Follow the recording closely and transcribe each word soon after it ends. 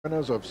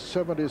Winners of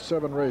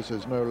 77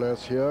 races, no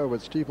less, here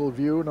with Steeple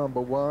View,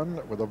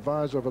 #1, with a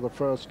visor for the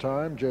first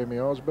time, Jamie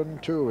Osborne.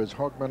 2 is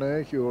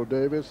Hogmanay, Hugh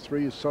Davis.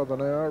 3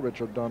 Southern Air,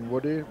 Richard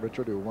Dunwoody.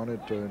 Richard, who won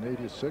it in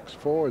 '86.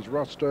 4 is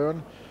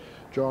Rustone,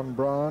 John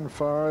Brown.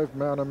 5,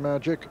 Man of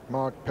Magic,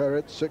 Mark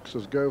Perrett. 6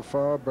 is Go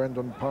Far,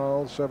 Brendan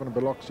Powell. 7,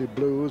 Biloxi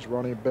Blues,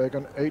 Ronnie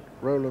Began. 8,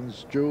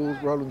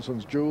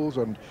 Rowlandson's Jewels,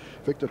 and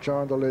Victor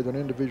Chandler laid an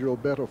individual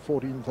bet of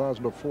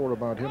 14,000 to 4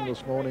 about him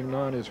this morning.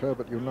 9 is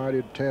Herbert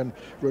United. 10,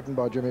 ridden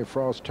by Jimmy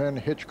Frost. 10,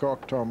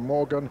 Hitchcock, Tom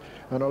Morgan.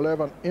 And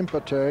 11,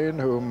 Impetane,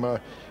 whom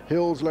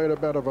Hills laid a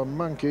bet of a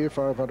monkey,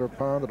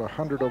 £500 at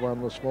 100 to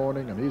 1 this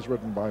morning, and he's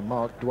ridden by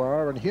Mark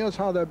Dwyer. And here's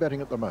how they're betting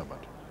at the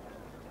moment.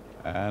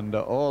 And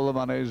all the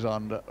money's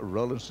on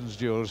Rowlandson's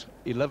Jewels,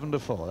 11 to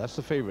 4. That's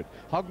the favourite.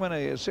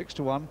 Hogmanay is 6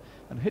 to 1,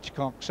 and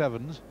Hitchcock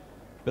 7s.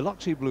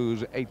 Biloxi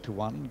Blues 8 to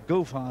 1.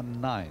 Go Far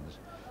 9s.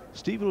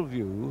 Steeple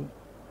View,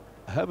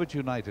 Herbert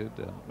United,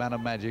 Man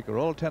of Magic are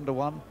all 10 to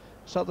 1.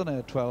 Southern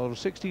Air 12,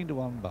 16 to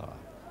 1 bar.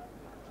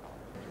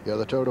 Yeah,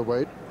 the total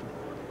weight.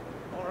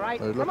 All right.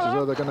 It looks as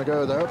though they're going to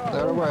go there.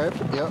 They're away.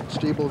 Yeah,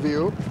 Steeple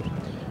View.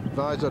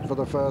 Visored for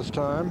the first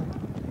time.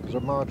 There's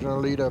a marginal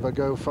lead over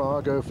Go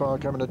Far. Go Far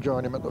coming to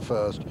join him at the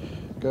first.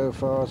 Go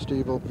Far,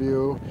 Steeple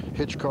View,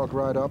 Hitchcock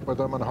right up with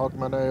them, and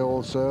Hogmanay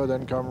also.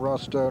 Then come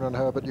Rustone and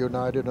Herbert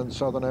United, and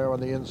Southern Air on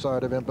the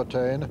inside of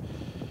Impetane.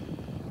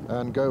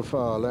 And Go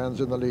Far lands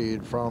in the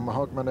lead from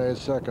Hogmanay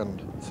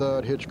second.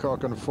 Third,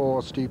 Hitchcock, and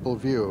 4, Steeple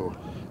View,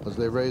 as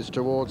they race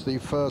towards the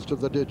first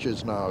of the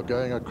ditches now.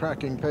 Going a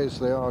cracking pace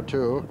they are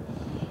too.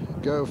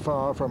 Go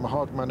Far from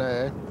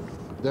Hogmanay.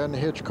 Then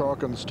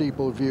Hitchcock and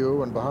Steeple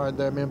View, and behind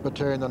them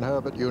Impetane and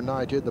Herbert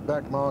United. The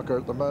back marker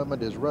at the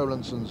moment is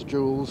Rowlandson's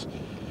Jewels,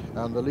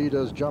 and the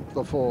leaders jump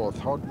the fourth,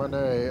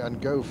 Hogmanay and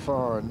Go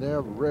Far, and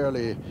they're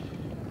really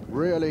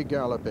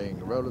galloping.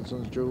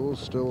 Rowlandson's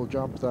Jewels still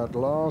jump that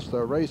last.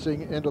 They're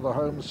racing into the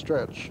home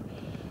stretch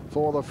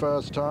for the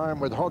first time,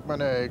 with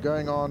Hogmanay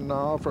going on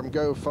now from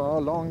Go Far.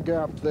 Long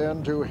gap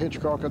then to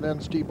Hitchcock, and then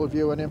Steeple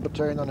View and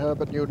Impetane and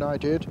Herbert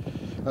United.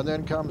 And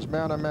then comes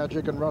Man of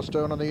Magic and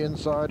Rustone on the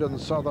inside,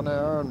 and Southern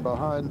Air, and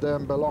behind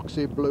them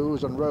Biloxi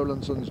Blues and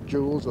Rowlandson's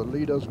Jewels, the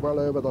leaders well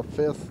over the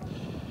fifth,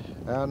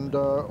 and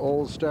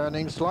all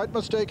standing. Slight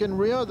mistake in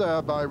rear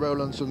there by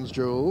Rowlandson's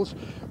Jewels,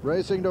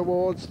 racing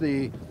towards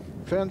the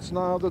fence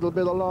now. That'll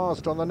be the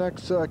last on the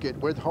next circuit,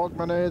 with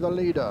Hogmanay the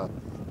leader.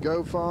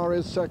 Go Far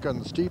is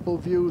second, Steeple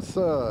View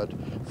third,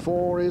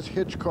 4 is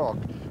Hitchcock.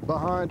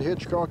 Behind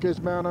Hitchcock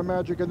is Man of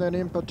Magic, and then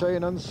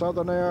Impetane and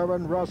Southern Air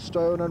and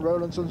Rustone and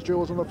Rowlandson's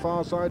Jewels on the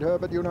far side,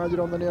 Herbert United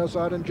on the near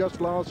side, and just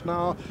last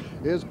now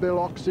is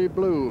Biloxi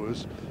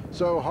Blues.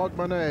 So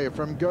Hogmanay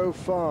from Go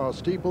Far,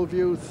 Steeple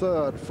View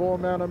third, 4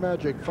 Man of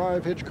Magic,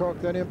 5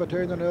 Hitchcock, then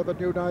Impetane, then Herbert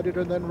United,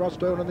 and then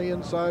Rustone on the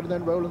inside, and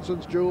then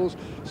Rowlandson's Jewels,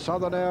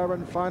 Southern Air,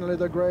 and finally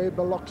the grey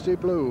Biloxi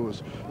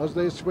Blues, as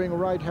they swing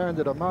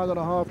right-handed. A mile and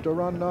a half to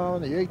run now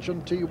in the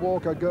H&T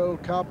Walker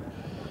Gold Cup.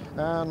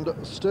 And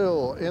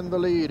still in the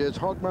lead is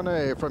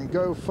Hogmanay from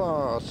Go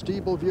Far,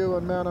 Steeple View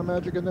and Man of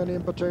Magic, and then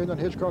Impetane and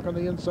Hitchcock on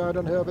the inside,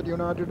 and Herbert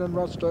United and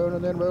Rustone,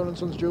 and then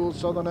Rowlandson's Jewels,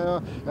 Southern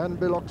Air, and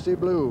Biloxi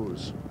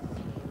Blues.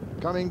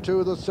 Coming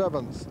to the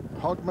 7th,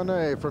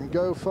 Hogmanay from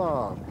Go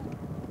Far.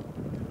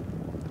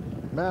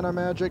 Man of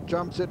Magic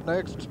jumps it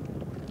next.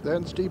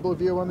 Then Steeple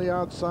View on the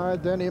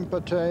outside, then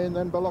Impetane,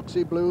 then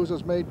Biloxi Blues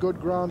has made good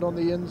ground on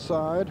the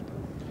inside.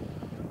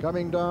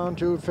 Coming down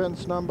to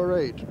fence number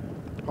 8.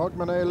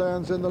 Hogmanay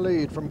lands in the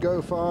lead from Go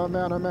Far,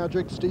 Man of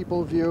Magic,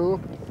 Steeple View.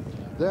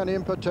 Then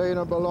Impetane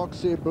and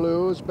Biloxi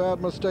Blues.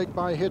 Bad mistake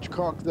by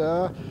Hitchcock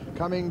there.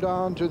 Coming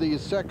down to the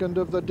second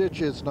of the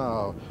ditches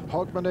now.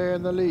 Hogmanay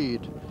in the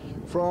lead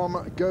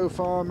from Go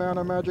Far, Man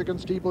of Magic, and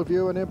Steeple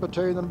View, and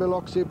Impetane and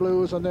Biloxi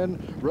Blues, and then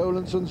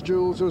Rowlandson's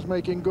Jewels, who's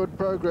making good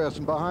progress,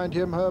 and behind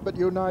him Herbert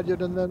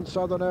United, and then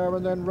Southern Air,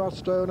 and then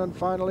Rustone, and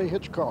finally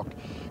Hitchcock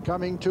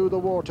coming to the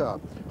water.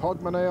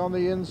 Hogmanay on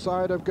the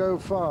inside of Go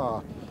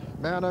Far.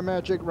 Man of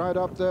Magic right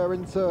up there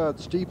in third.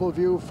 Steeple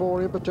View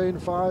 4, Impetane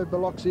 5,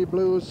 Biloxi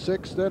Blues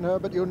 6, then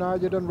Herbert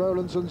United and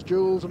Rowlandson's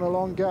Jewels, and a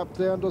long gap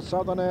then to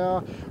Southern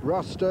Air,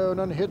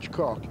 Rustone and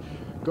Hitchcock.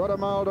 Got a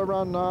mile to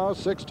run now,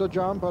 6 to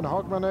jump, and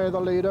Hogmanay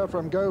the leader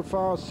from Go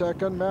Far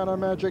second, Man of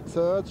Magic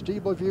third,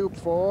 Steeple View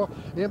 4,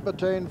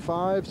 Impetane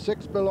 5,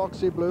 6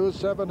 Biloxi Blues,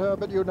 7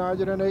 Herbert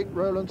United, and 8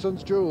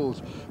 Rowlandson's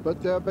Jewels.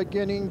 But they're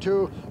beginning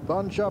to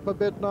bunch up a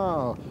bit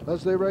now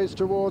as they race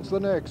towards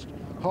the next.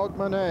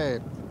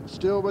 Hogmanay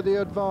still with the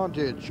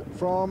advantage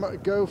from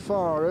Go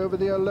Far over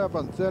the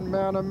 11th, then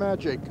Man of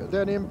Magic,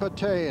 then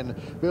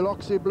Impetane,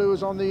 Biloxi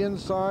Blues on the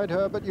inside,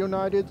 Herbert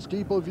United,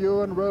 Steeple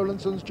View, and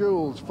Rowlandson's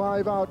Jewels.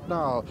 5 out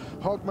now.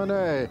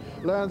 Hogmanay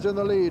lands in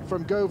the lead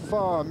from Go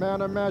Far,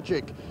 Man of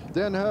Magic,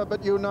 then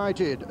Herbert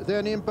United,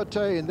 then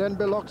Impetane, then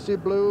Biloxi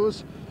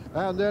Blues,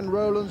 and then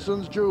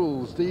Rowlandson's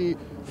Jewels. The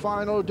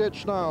final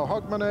ditch now.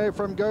 Hogmanay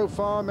from Go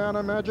Far, Man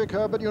of Magic,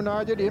 Herbert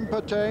United,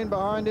 Impetane,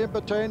 behind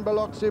Impetane,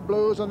 Biloxi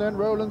Blues, and then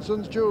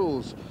Rowlandson's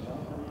Jewels.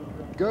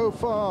 Go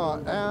Far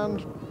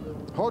and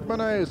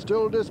Hogmanay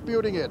still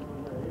disputing it.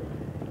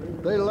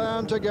 They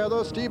land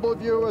together.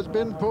 Steepleview has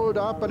been pulled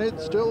up, and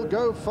it's still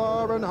Go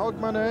Far and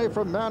Hogmanay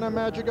from Manor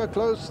Magic a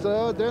close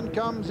third. Then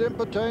comes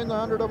Impertain, the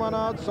 101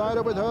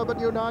 outsider, with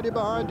Herbert United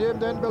behind him.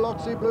 Then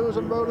Biloxi Blues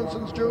and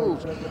Rolandson's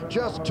Jewels.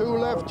 Just 2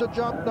 left to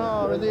jump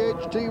now in the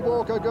HT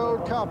Walker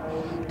Gold Cup.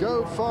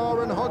 Go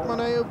Far and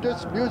Hogmanay have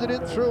disputed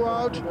it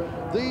throughout.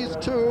 These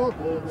two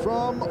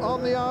from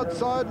on the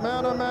outside.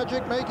 Manor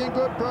Magic making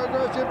good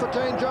progress.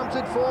 Impertain jumps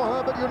it 4,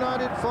 Herbert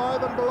United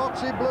 5, and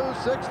Biloxi Blues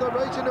 6. They're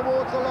racing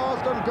towards the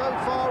last, and Go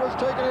Far has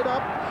taken it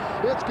up.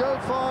 It's Go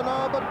Far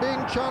now, but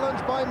being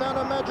challenged by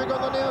Manor Magic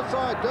on the near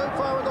side. Go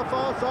Far on the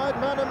far side,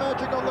 Manor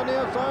Magic on the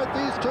near side.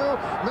 These two,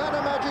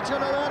 Manor Magic's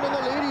going to land in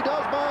the lead. He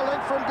does by a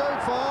length from Go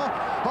Far.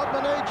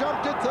 Hogmanay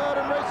jumped it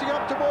third and racing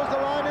up towards the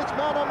line. It's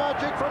Manor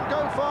Magic from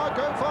Go Far.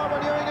 Go Far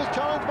renewing his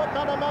challenge, but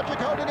Manor Magic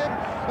holding him.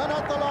 And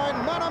at the line,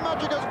 Manor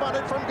Magic has won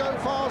it from Go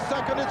Far.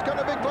 Second, it's going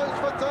to be close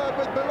for third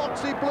with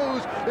Biloxi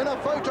Blues in a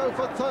photo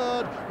for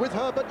third with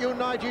Herbert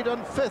United,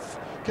 and fifth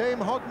came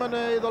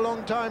Hogmanay, the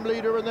long-time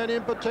leader, and then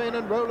Impertain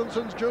and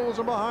Rolandson's Jewels,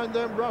 and behind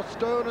them Russ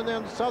Stone, and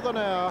then Southern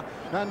Air,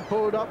 and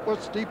pulled up with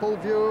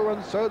Steepleview.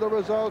 And so the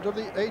result of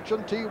the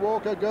H&T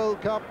Walker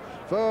Gold Cup: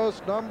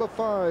 first, number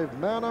 5,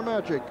 Manor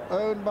Magic,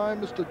 owned by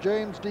Mr.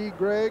 James D.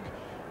 Gregg,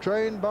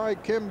 trained by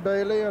Kim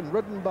Bailey and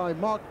ridden by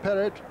Mark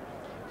Perrett.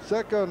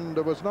 Second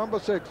was number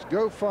 6,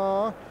 Go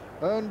Far,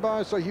 owned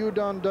by Sir Hugh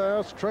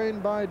Dundas,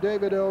 trained by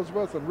David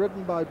Ellsworth and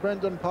ridden by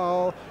Brendan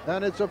Powell,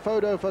 and it's a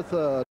photo for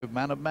third.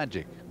 Manor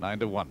Magic,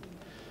 9-1.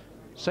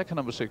 Second,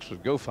 number 6 was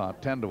Go Far,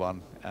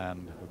 10-1,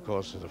 and of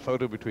course there's a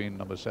photo between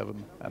number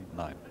 7 and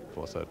 9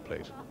 for third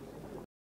place.